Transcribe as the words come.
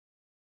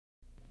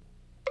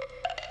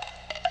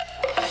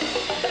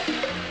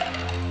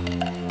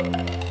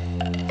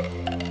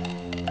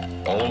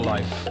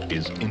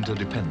is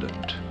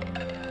interdependent.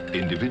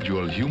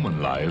 Individual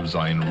human lives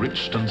are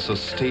enriched and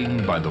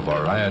sustained by the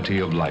variety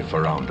of life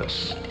around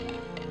us.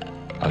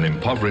 An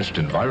impoverished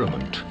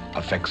environment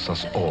affects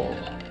us all.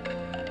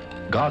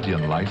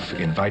 Guardian Life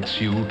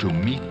invites you to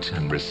meet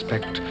and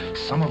respect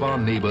some of our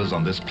neighbors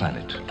on this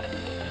planet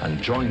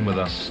and join with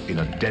us in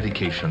a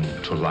dedication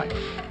to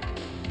life.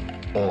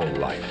 All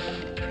life.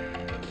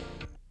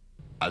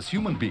 As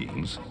human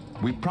beings,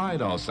 we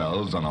pride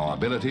ourselves on our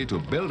ability to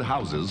build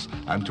houses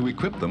and to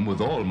equip them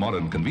with all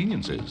modern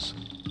conveniences.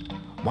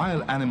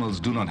 While animals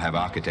do not have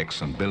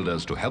architects and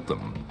builders to help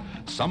them,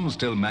 some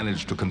still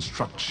manage to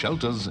construct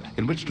shelters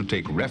in which to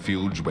take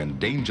refuge when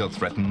danger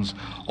threatens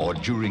or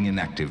during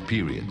inactive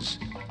periods.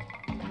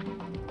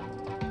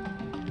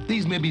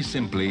 These may be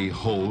simply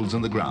holes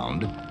in the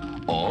ground,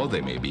 or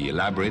they may be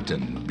elaborate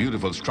and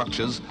beautiful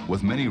structures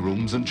with many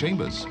rooms and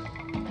chambers.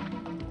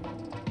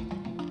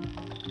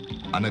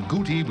 An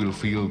agouti will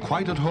feel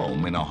quite at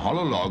home in a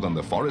hollow log on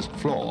the forest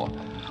floor,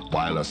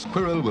 while a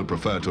squirrel will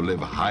prefer to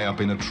live high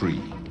up in a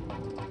tree.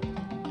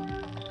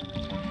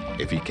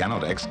 If he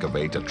cannot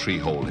excavate a tree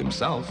hole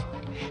himself,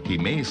 he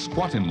may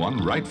squat in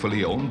one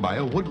rightfully owned by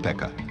a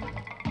woodpecker.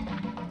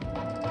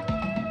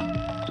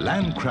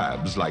 Land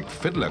crabs like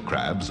fiddler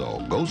crabs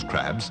or ghost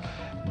crabs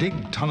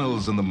dig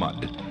tunnels in the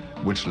mud,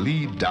 which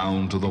lead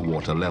down to the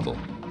water level.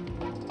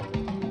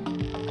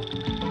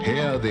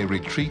 Here they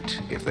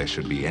retreat if there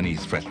should be any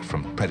threat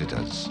from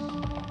predators.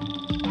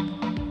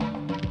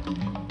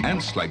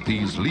 Ants like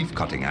these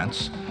leaf-cutting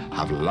ants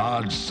have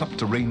large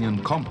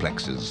subterranean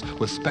complexes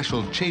with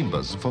special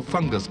chambers for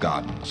fungus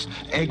gardens,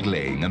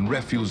 egg-laying and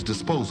refuse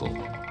disposal.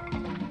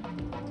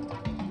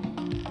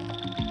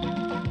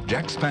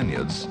 Jack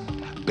Spaniards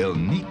build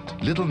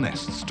neat little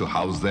nests to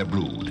house their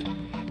brood,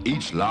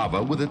 each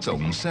larva with its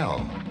own cell.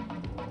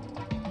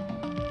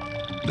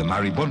 The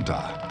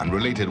maribunta and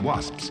related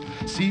wasps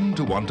seem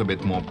to want a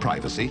bit more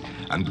privacy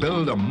and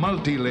build a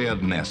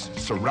multi-layered nest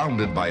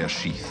surrounded by a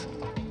sheath.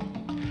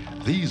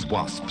 These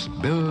wasps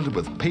build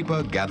with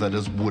paper gathered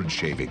as wood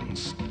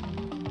shavings.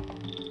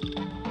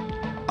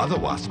 Other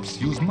wasps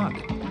use mud,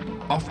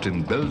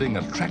 often building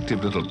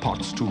attractive little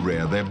pots to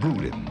rear their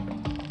brood in.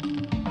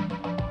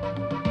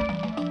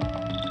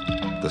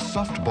 The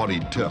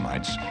soft-bodied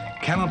termites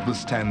cannot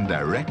withstand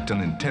direct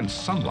and intense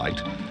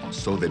sunlight,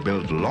 so they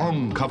build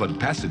long covered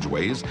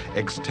passageways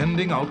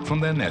extending out from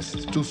their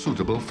nests to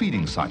suitable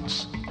feeding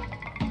sites.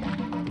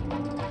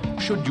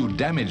 Should you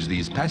damage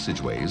these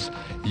passageways,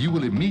 you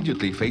will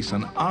immediately face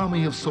an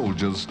army of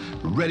soldiers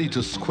ready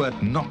to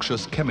squirt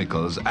noxious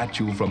chemicals at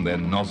you from their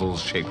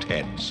nozzle-shaped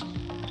heads.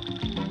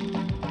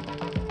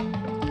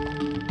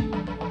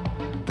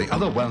 The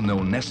other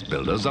well-known nest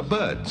builders are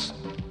birds.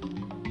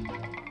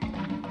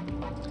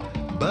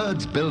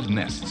 Birds build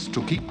nests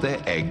to keep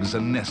their eggs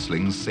and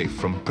nestlings safe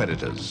from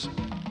predators.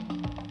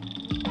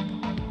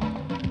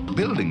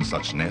 Building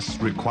such nests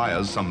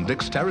requires some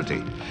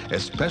dexterity,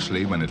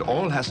 especially when it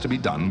all has to be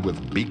done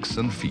with beaks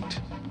and feet.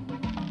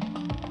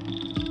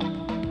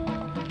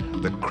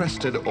 The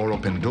crested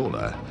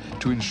Oropendola,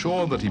 to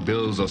ensure that he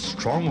builds a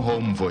strong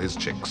home for his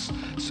chicks,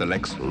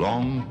 selects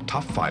long,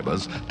 tough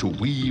fibers to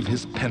weave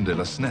his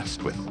pendulous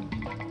nest with.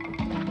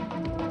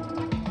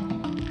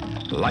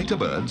 Lighter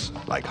birds,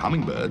 like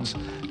hummingbirds,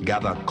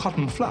 gather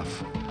cotton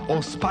fluff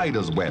or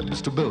spiders'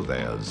 webs to build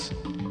theirs.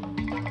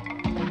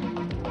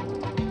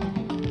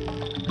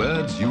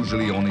 Birds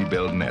usually only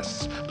build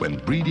nests when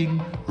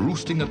breeding,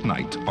 roosting at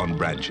night on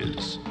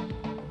branches.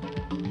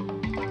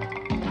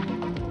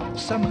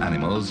 Some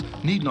animals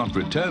need not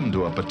return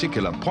to a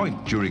particular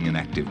point during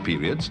inactive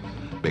periods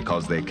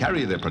because they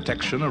carry their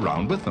protection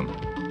around with them.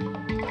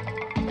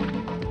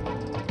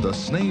 The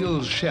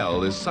snail's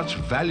shell is such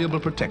valuable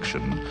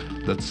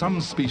protection that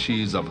some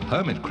species of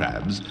hermit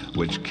crabs,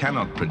 which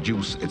cannot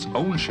produce its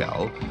own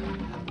shell,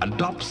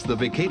 adopts the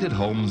vacated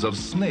homes of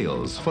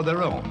snails for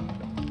their own.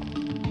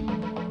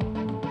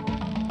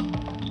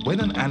 When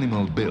an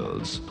animal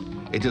builds,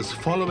 it is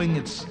following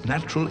its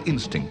natural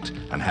instinct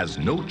and has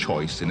no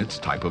choice in its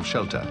type of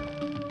shelter.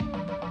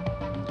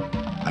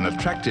 An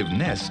attractive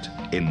nest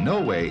in no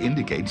way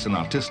indicates an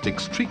artistic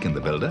streak in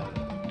the builder.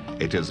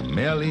 It is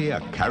merely a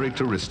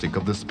characteristic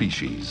of the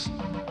species.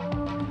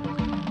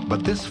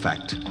 But this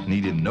fact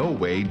need in no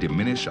way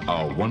diminish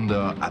our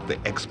wonder at the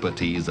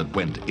expertise that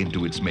went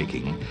into its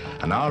making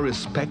and our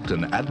respect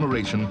and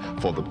admiration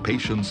for the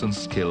patience and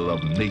skill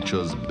of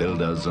nature's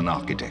builders and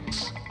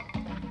architects.